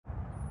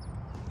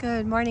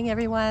Good morning,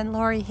 everyone.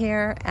 Lori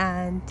here,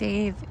 and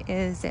Dave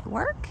is at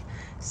work.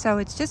 So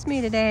it's just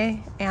me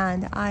today,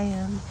 and I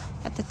am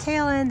at the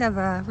tail end of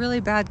a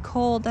really bad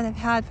cold that I've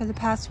had for the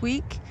past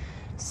week.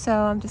 So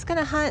I'm just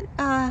gonna hunt.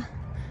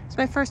 It's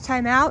my first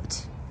time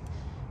out,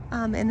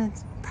 and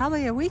it's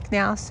probably a week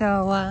now.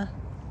 So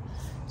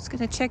just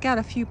gonna check out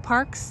a few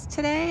parks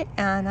today,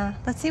 and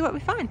let's see what we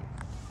find.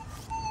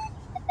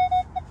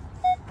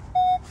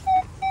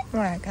 All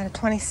right, got a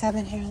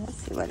 27 here. Let's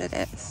see what it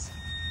is.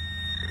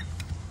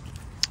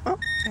 Oh,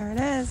 there it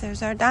is.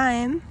 There's our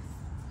dime.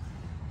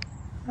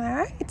 All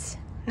right,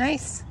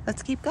 nice.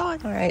 Let's keep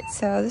going. All right,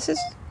 so this is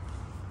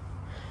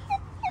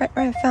right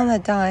where I found the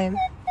dime.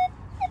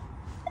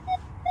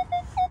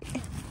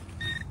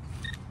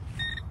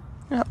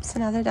 Oh, it's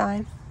another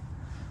dime.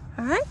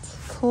 All right,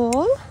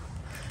 cool.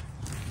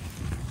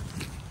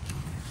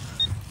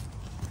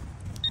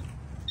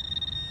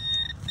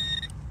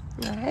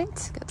 All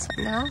right, got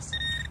something else.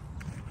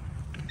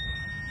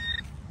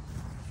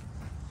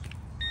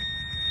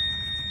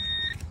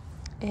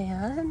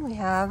 And we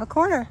have a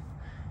quarter.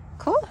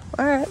 Cool.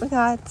 All right, we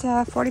got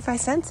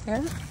 45 cents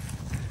here.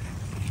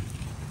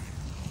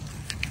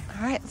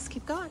 All right, let's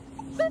keep going.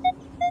 All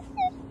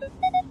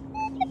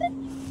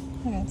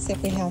right, let's see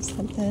if we have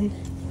something.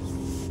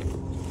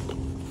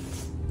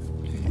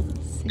 All right,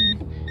 let's see.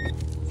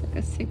 It's like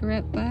a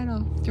cigarette butt.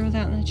 I'll throw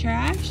that in the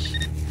trash.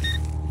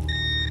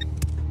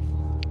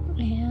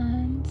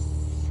 And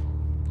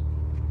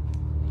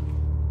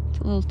it's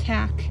a little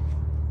tack.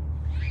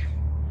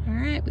 All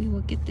right, we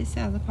will get this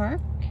out of the park.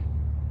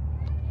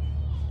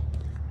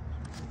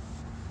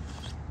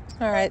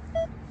 All right.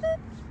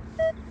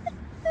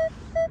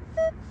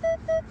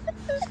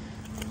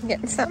 I'm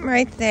getting something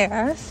right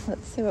there.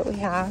 Let's see what we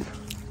have.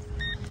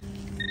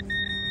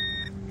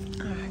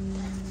 All right.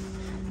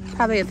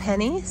 Probably a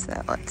penny,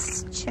 so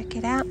let's check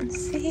it out and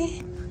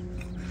see.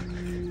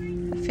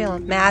 I feel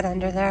mad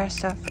under there,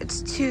 so if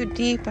it's too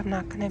deep, I'm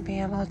not going to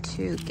be able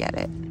to get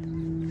it.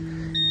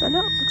 But no,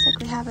 it looks like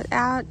we have it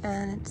out,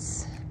 and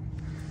it's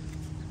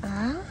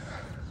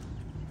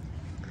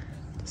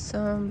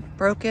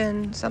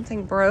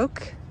something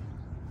broke,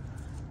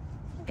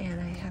 and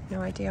I have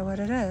no idea what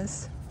it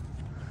is.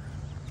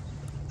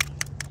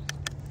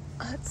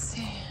 Let's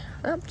see.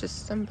 Oh,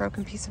 just some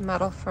broken piece of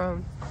metal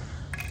from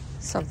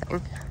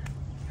something.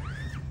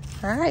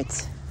 All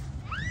right,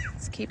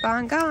 let's keep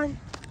on going.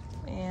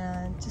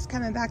 And just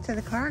coming back to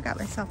the car, got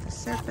myself a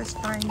surface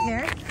find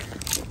here.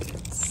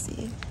 Let's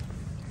see.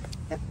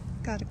 Yep,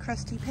 got a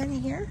crusty penny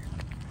here.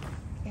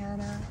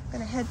 And I'm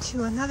gonna head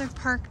to another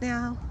park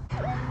now.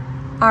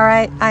 All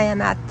right, I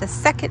am at the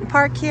second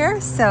park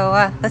here, so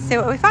let's see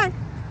what we find.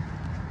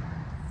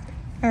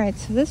 All right,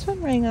 so this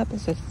one rang up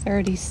as a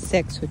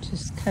 36, which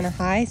is kind of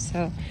high,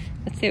 so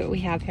let's see what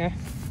we have here.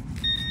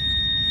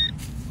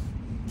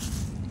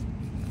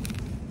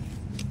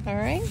 All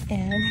right,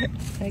 and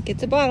it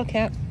gets a bottle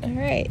cap. All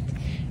right,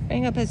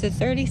 rang up as a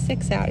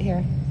 36 out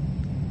here.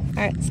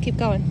 All right, let's keep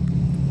going.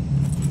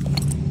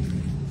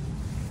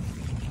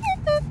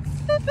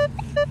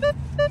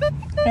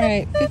 All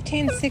right,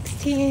 15,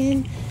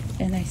 16,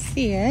 and I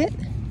see it,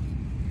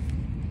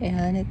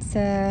 and it's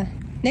a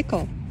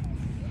nickel.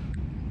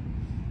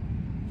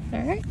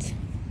 All right,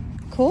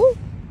 cool.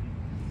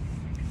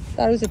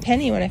 Thought it was a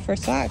penny when I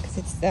first saw it because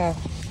it's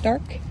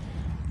dark,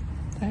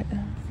 but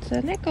it's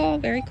a nickel.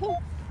 Very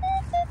cool.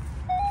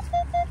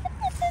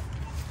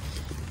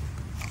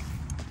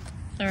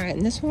 All right,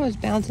 and this one was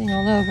bouncing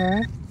all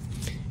over,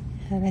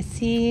 and I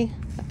see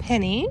a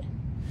penny.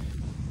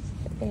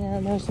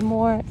 And there's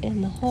more in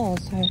the hole,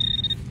 so I was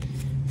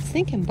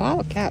thinking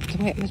bottle cap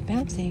the way it was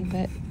bouncing,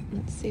 but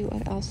let's see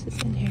what else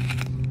is in here.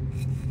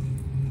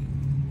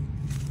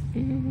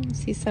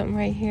 See something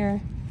right here.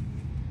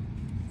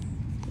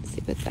 Let's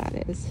see what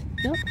that is.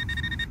 Nope.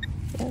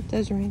 Yeah, it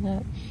does ring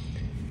up.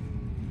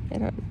 I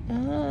don't.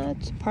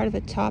 It's part of a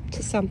top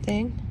to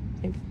something.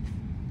 I'm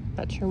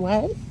not sure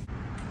what.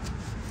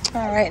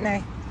 All right, and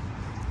I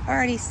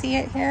already see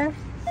it here.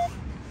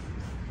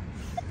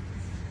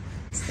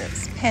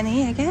 It's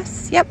penny, I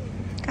guess. Yep,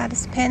 got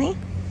us penny.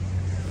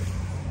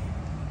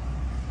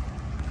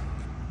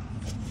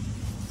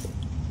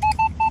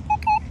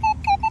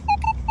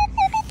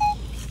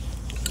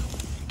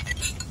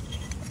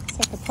 It's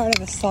like a part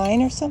of a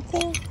sign or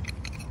something.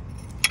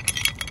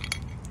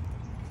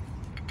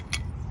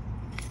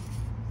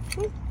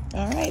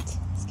 All right,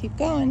 let's keep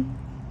going.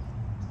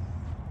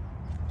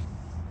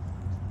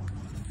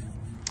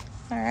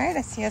 All right,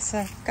 I see us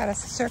got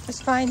us a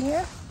surface find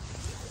here.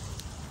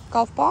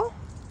 Golf ball.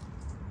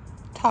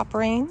 Top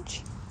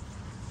range.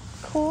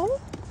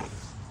 Cool.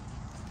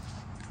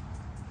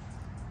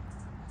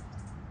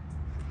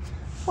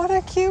 What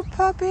a cute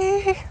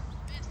puppy.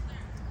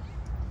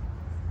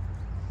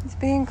 He's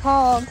being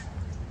called.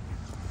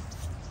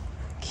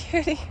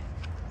 Cutie.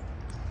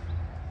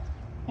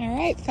 All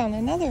right, found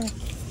another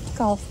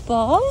golf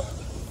ball.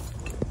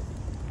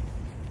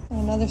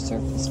 Another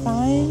surface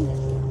find.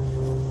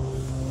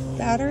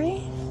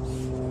 Battery.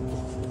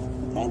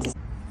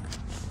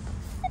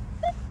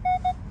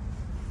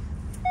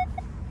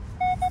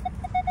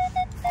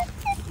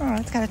 Oh,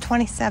 it's got a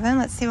 27.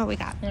 Let's see what we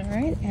got. All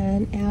right,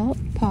 and out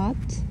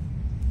popped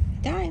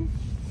a dime.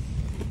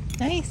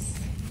 Nice.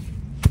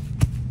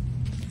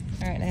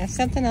 All right, I have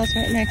something else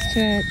right next to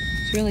it.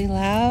 It's really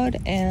loud,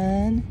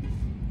 and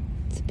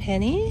it's a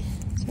penny.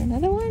 Is there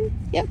another one?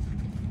 Yep.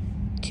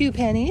 2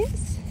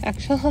 pennies,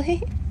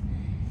 actually.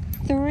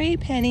 3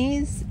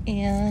 pennies,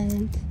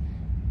 and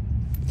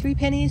 3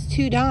 pennies,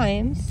 2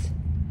 dimes.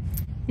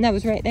 And that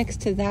was right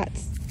next to that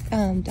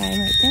dime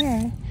right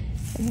there.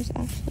 And there's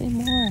actually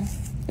more.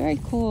 Very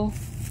cool.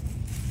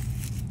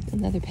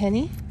 Another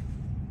penny.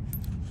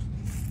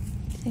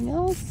 Anything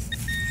else?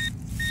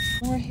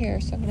 More here.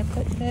 So I'm going to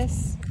put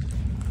this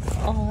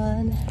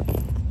on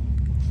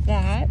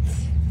that.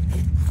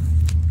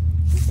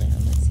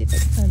 Let's see if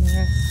it's on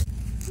there.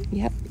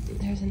 Yep,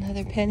 there's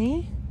another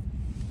penny.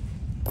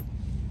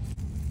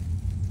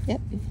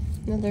 Yep,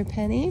 another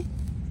penny.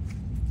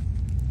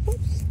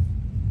 Oops.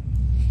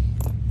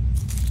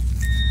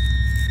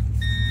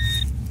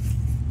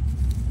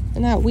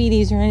 They're not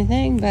Wheaties or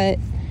anything, but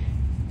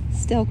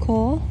still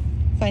cool.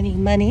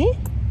 Finding money.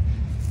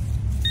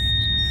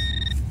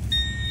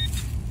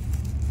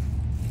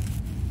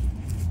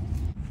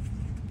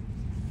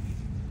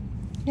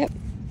 Yep,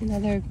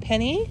 another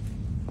penny.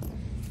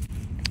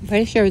 I'm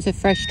pretty sure it was a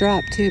fresh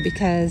drop too,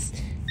 because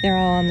they're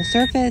all on the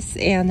surface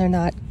and they're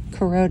not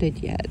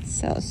corroded yet.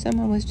 So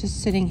someone was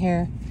just sitting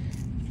here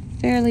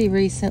fairly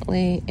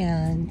recently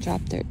and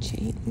dropped their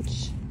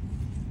change,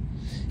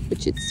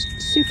 which it's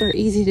super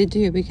easy to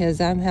do because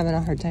I'm having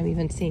a hard time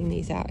even seeing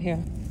these out here.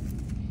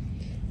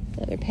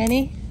 Another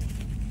penny.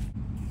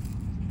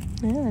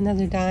 Yeah,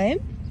 another dime.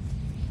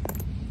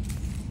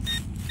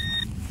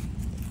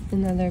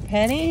 Another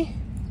penny.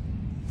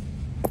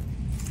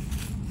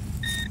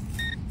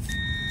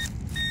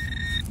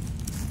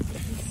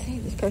 Let's see,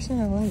 this person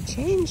had a lot of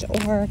change,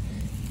 or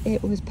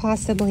it was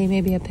possibly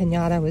maybe a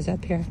pinata was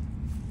up here.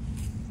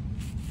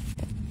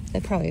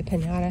 Probably a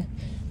pinata.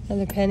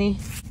 Another penny.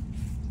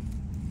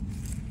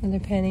 Another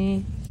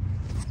penny.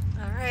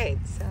 All right,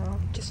 so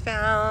just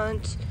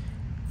found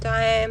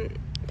dime,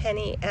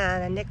 penny,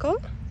 and a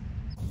nickel.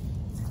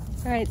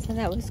 All right, so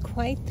that was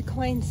quite the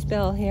coin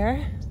spill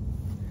here.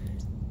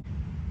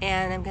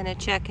 And I'm gonna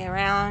check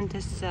around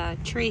this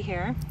tree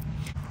here.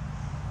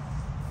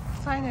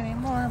 Can't find any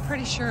more. I'm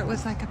pretty sure it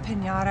was like a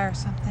pinata or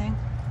something.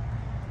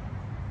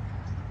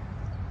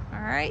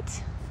 All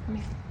right, let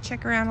me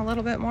check around a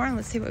little bit more and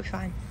let's see what we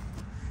find.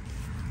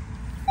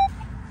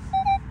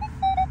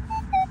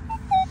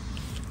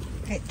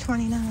 Okay,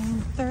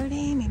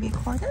 29.30, maybe a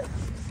quarter.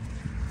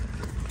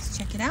 Let's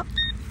check it out.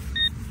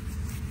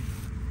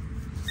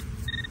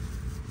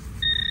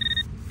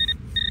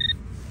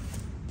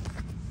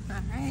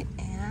 All right,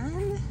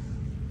 and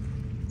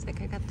looks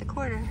like I got the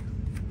quarter.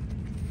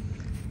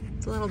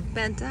 It's a little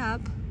bent up,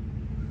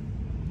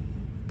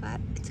 but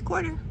it's a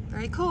quarter.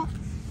 Very cool.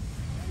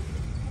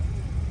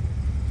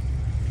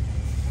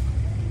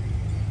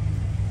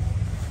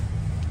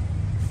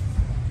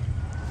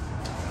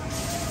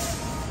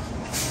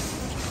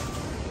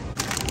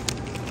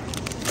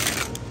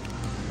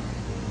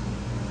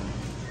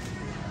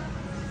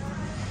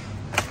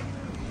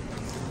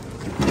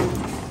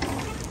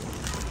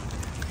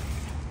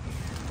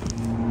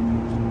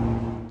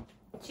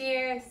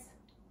 Cheers.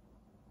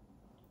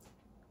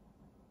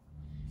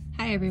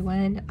 Hi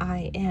everyone,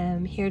 I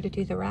am here to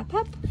do the wrap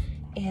up,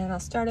 and I'll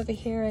start over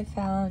here. I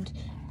found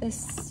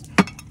this,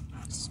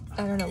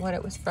 I don't know what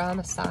it was from,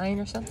 a sign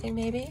or something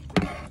maybe,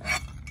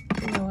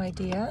 no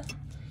idea.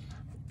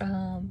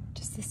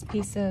 Just this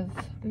piece of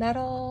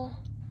metal,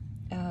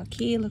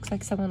 key, looks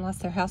like someone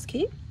lost their house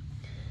key.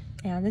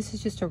 And this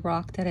is just a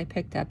rock that I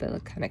picked up. It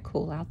looked kind of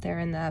cool out there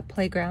in the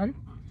playground.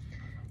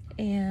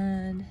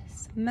 And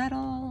some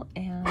metal,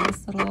 and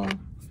this little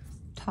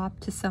top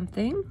to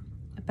something,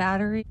 a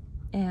battery,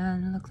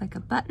 and it looked like a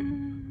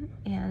button,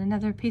 and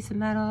another piece of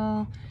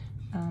metal,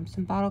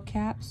 some bottle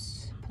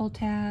caps, pull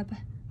tab,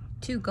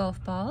 2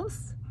 golf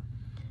balls,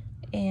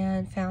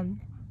 and found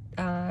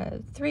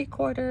 3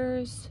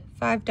 quarters,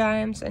 5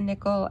 dimes, a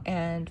nickel,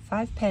 and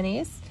 5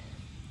 pennies.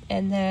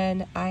 And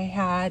then I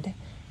had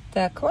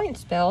the coin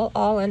spill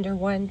all under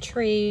one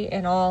tree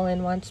and all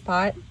in one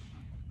spot.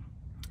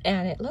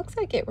 And it looks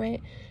like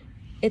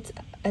it's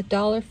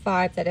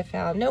 $1.05 that I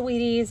found. No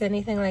Wheaties,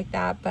 anything like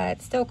that,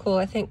 but still cool.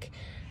 I think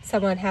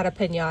someone had a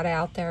pinata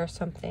out there or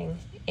something,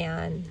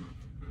 and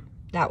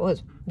that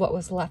was what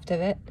was left of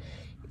it.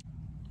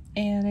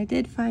 And I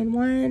did find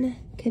 1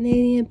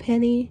 Canadian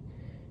penny.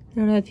 I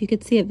don't know if you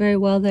could see it very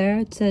well there.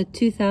 It's a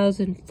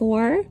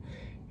 2004.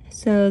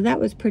 So that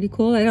was pretty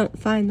cool. I don't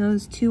find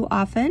those too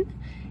often.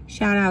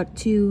 Shout out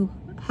to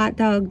Hot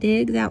Dog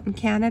Digs out in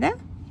Canada.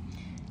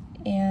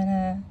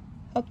 And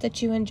hope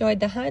that you enjoyed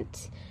the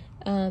hunt.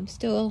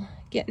 Still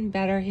getting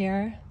better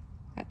here.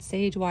 Got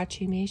Sage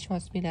watching me. She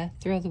wants me to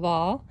throw the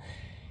ball.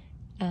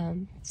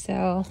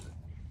 So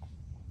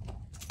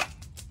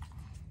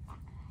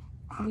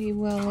we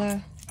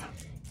will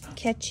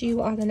catch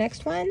you on the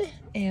next one.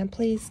 And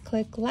please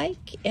click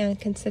like and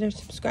consider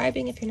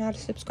subscribing if you're not a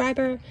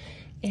subscriber.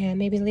 And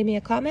maybe leave me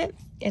a comment.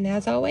 And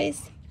as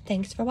always,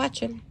 Thanks for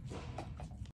watching.